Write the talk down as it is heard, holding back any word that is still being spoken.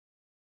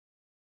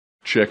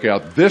Check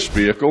out this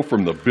vehicle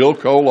from the Bill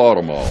Cole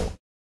Auto Mall.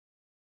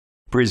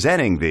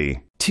 Presenting the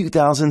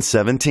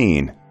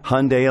 2017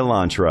 Hyundai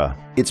Elantra.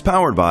 It's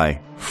powered by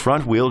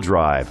front-wheel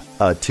drive,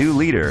 a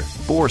 2-liter,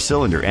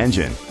 4-cylinder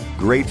engine.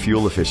 Great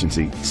fuel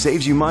efficiency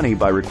saves you money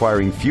by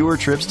requiring fewer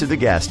trips to the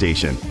gas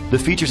station. The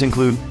features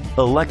include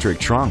electric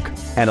trunk,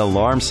 an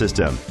alarm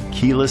system,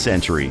 keyless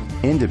entry,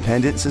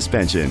 independent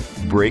suspension,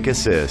 brake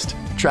assist,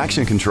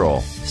 traction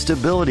control,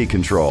 stability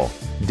control,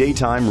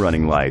 daytime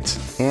running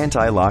lights,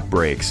 anti-lock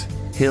brakes,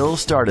 hill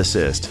start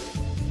assist.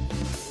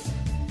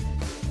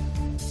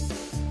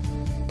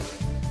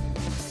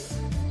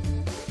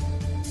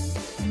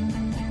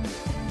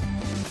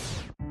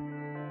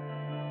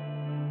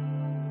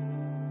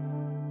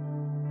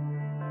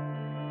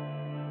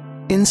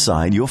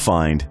 Inside you'll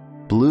find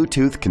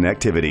Bluetooth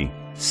connectivity,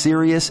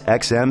 Sirius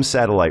XM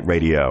satellite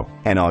radio,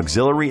 an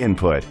auxiliary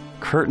input,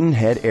 curtain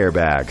head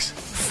airbags,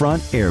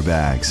 front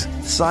airbags,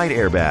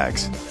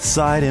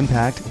 side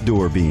impact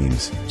door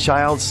beams,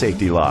 child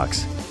safety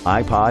locks,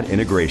 iPod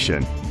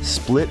integration,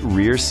 split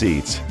rear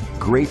seats.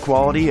 Great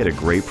quality at a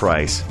great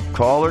price.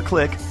 Call or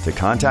click to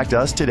contact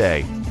us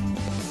today.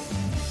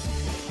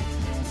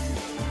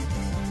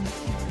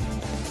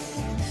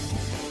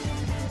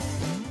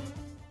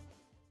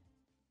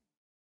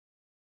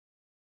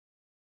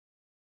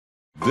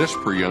 This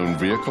pre-owned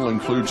vehicle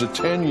includes a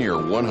 10-year,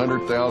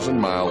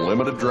 100,000-mile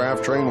limited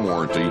drivetrain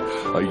warranty,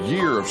 a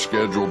year of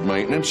scheduled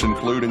maintenance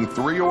including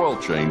 3 oil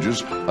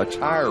changes, a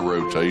tire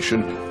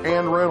rotation,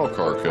 and rental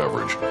car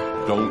coverage.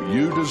 Don't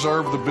you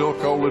deserve the Bill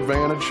Cole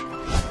advantage?